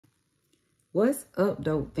What's up,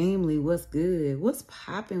 dope family? What's good? What's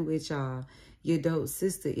popping with y'all? Your dope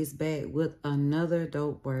sister is back with another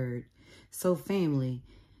dope word. So family,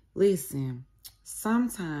 listen,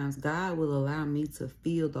 sometimes God will allow me to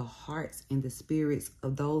feel the hearts and the spirits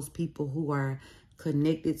of those people who are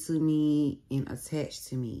connected to me and attached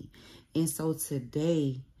to me. And so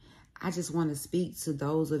today, I just want to speak to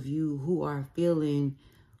those of you who are feeling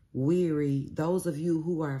weary, those of you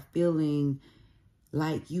who are feeling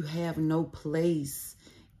like you have no place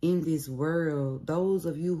in this world. Those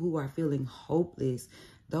of you who are feeling hopeless.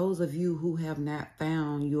 Those of you who have not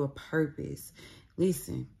found your purpose.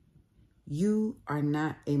 Listen, you are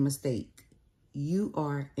not a mistake. You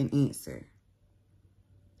are an answer.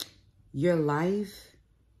 Your life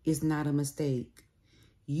is not a mistake.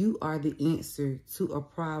 You are the answer to a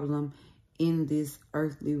problem in this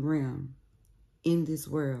earthly realm, in this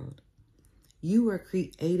world. You were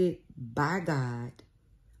created by God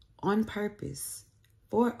on purpose,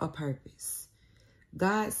 for a purpose.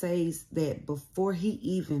 God says that before he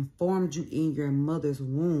even formed you in your mother's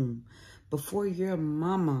womb, before your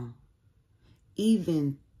mama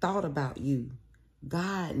even thought about you,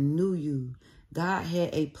 God knew you. God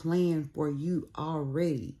had a plan for you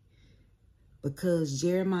already. Because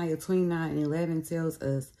Jeremiah 29:11 tells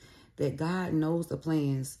us that God knows the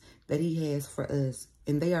plans that he has for us.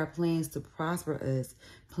 And they are plans to prosper us,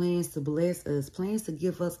 plans to bless us, plans to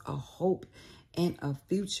give us a hope and a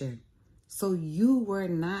future. So you were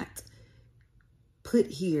not put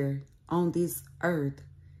here on this earth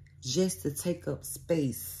just to take up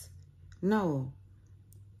space. No,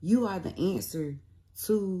 you are the answer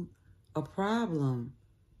to a problem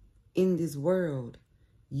in this world.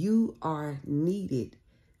 You are needed.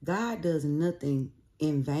 God does nothing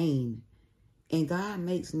in vain, and God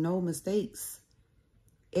makes no mistakes.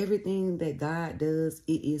 Everything that God does,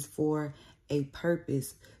 it is for a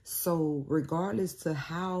purpose. So regardless to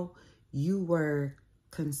how you were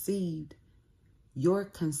conceived, your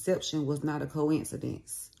conception was not a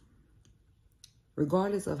coincidence.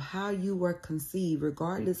 Regardless of how you were conceived,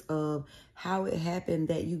 regardless of how it happened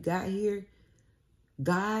that you got here,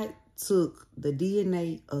 God took the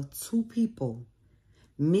DNA of two people,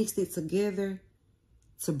 mixed it together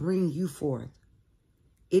to bring you forth.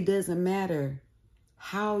 It doesn't matter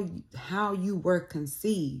how you were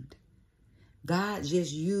conceived. God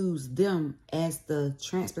just used them as the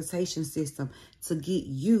transportation system to get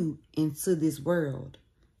you into this world.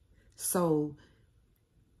 So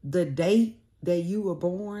the date that you were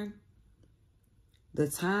born, the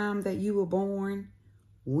time that you were born,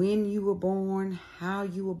 when you were born, how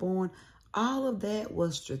you were born, all of that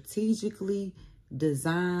was strategically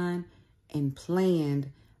designed and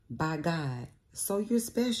planned by God. So you're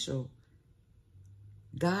special.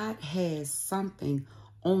 God has something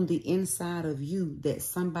on the inside of you that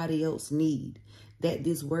somebody else needs, that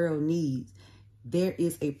this world needs. There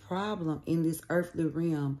is a problem in this earthly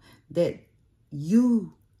realm that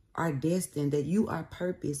you are destined, that you are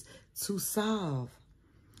purposed to solve.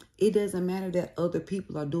 It doesn't matter that other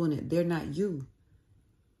people are doing it. They're not you.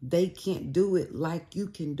 They can't do it like you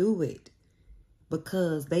can do it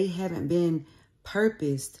because they haven't been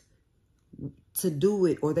purposed to do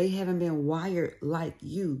it, or they haven't been wired like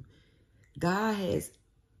you. God has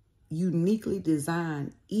uniquely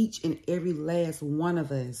designed each and every last one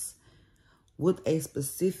of us with a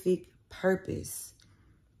specific purpose.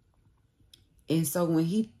 And so when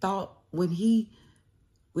he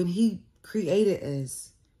created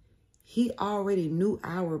us, he already knew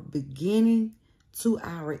our beginning to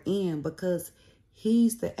our end, because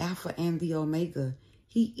he's the Alpha and the Omega.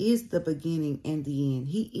 He is the beginning and the end.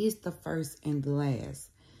 He is the first and the last.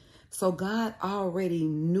 So God already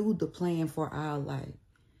knew the plan for our life.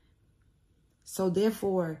 So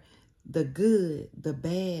therefore, the good, the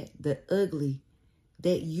bad, the ugly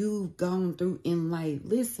that you've gone through in life,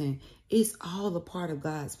 listen, it's all a part of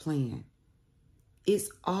God's plan. It's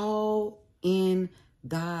all in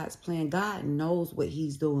God's plan. God knows what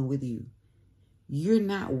he's doing with you. You're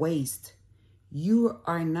not waste. You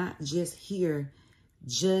are not just here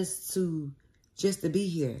just to be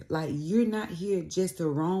here. Like, you're not here just to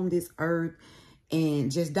roam this earth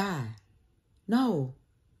and just die. No.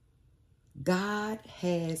 God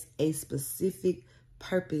has a specific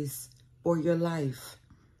purpose for your life.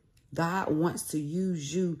 God wants to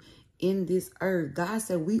use you in this earth. God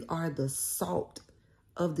said we are the salt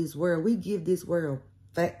of this world. We give this world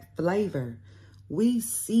flavor. We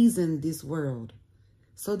season this world.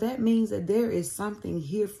 So that means that there is something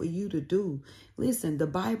here for you to do. Listen, the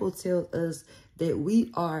Bible tells us that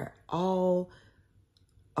we are all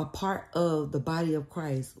a part of the body of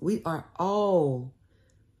Christ. We are all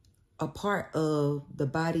a part of the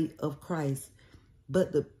body of Christ,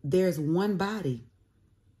 but there's one body,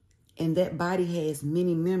 and that body has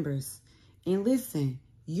many members. And listen,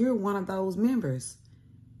 you're one of those members,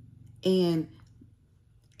 and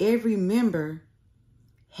every member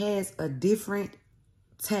has a different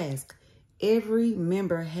task. Every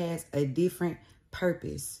member has a different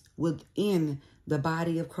purpose within the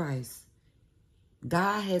body of Christ.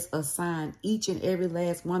 God has assigned each and every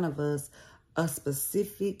last one of us a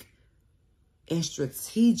specific and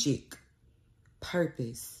strategic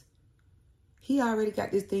purpose. He already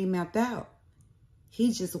got this thing mapped out.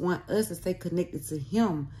 He just wants us to stay connected to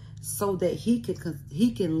him so that he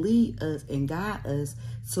can lead us and guide us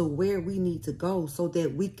to where we need to go, so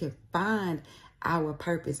that we can find our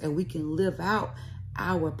purpose and we can live out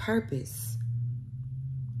our purpose.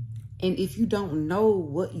 And if you don't know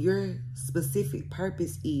what your specific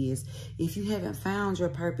purpose is, if you haven't found your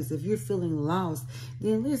purpose, if you're feeling lost,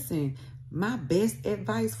 then listen, my best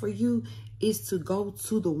advice for you is to go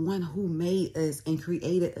to the one who made us and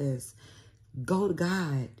created us. Go to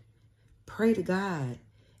God. Pray to God.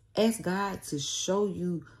 Ask God to show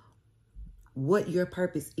you what your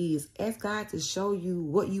purpose is. Ask God to show you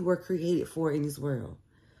what you were created for in this world.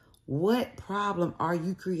 What problem are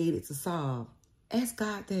you created to solve? Ask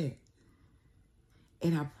God that.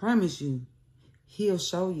 And I promise you, he'll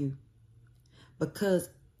show you. Because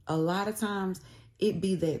a lot of times it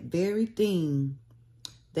be that very thing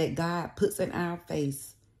that God puts in our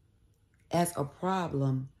face as a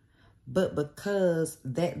problem, but because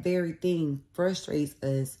that very thing frustrates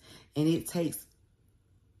us and it takes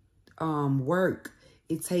work,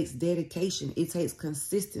 it takes dedication, it takes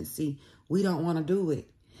consistency, we don't want to do it.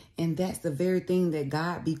 And that's the very thing that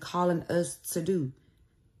God be calling us to do.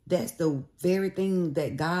 That's the very thing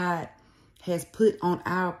that God has put on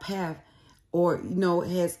our path, or,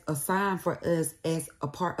 has assigned for us as a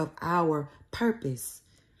part of our purpose.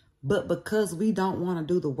 But because we don't want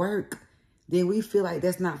to do the work, then we feel like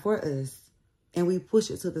that's not for us, and we push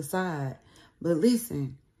it to the side. But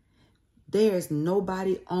listen, there's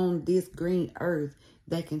nobody on this green earth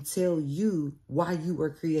that can tell you why you were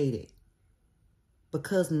created,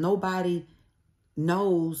 because nobody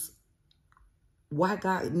knows why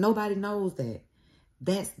God, nobody knows that.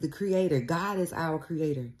 That's the creator. God is our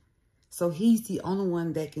creator. So he's the only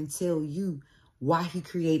one that can tell you why he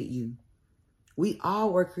created you. We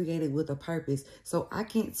all were created with a purpose. So I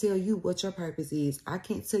can't tell you what your purpose is. I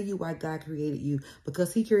can't tell you why God created you,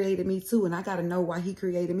 because he created me too. And I got to know why he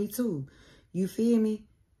created me too. You feel me?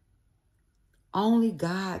 Only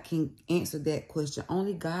God can answer that question.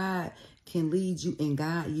 Only God can lead you and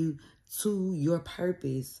guide you to your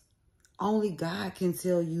purpose. Only God can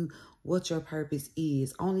tell you what your purpose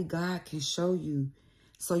is. Only God can show you.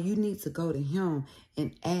 So you need to go to him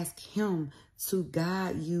and ask him to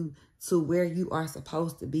guide you to where you are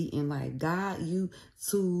supposed to be in life. Guide you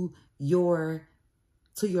to your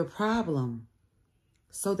problem,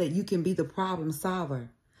 so that you can be the problem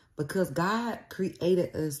solver. Because God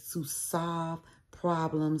created us to solve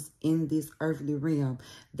problems in this earthly realm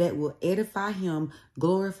that will edify him,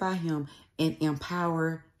 glorify him, and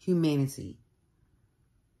empower humanity.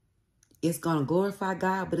 It's going to glorify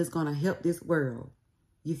God, but it's going to help this world.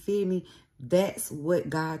 You feel me? That's what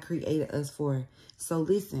God created us for. So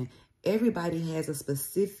listen, everybody has a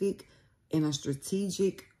specific and a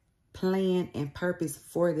strategic plan and purpose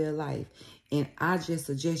for their life. And I just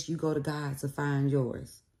suggest you go to God to find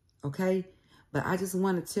yours. Okay? But I just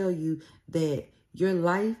want to tell you that your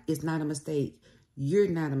life is not a mistake. You're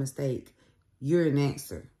not a mistake. You're an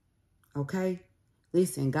answer. Okay?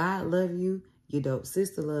 Listen, God love you. Your dope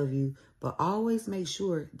sister love you. But always make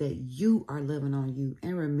sure that you are loving on you.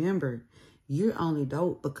 And remember, you're only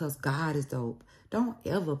dope because God is dope. Don't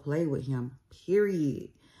ever play with him. Period.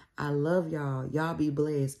 I love y'all. Y'all be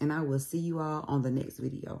blessed. And I will see you all on the next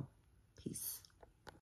video. Peace.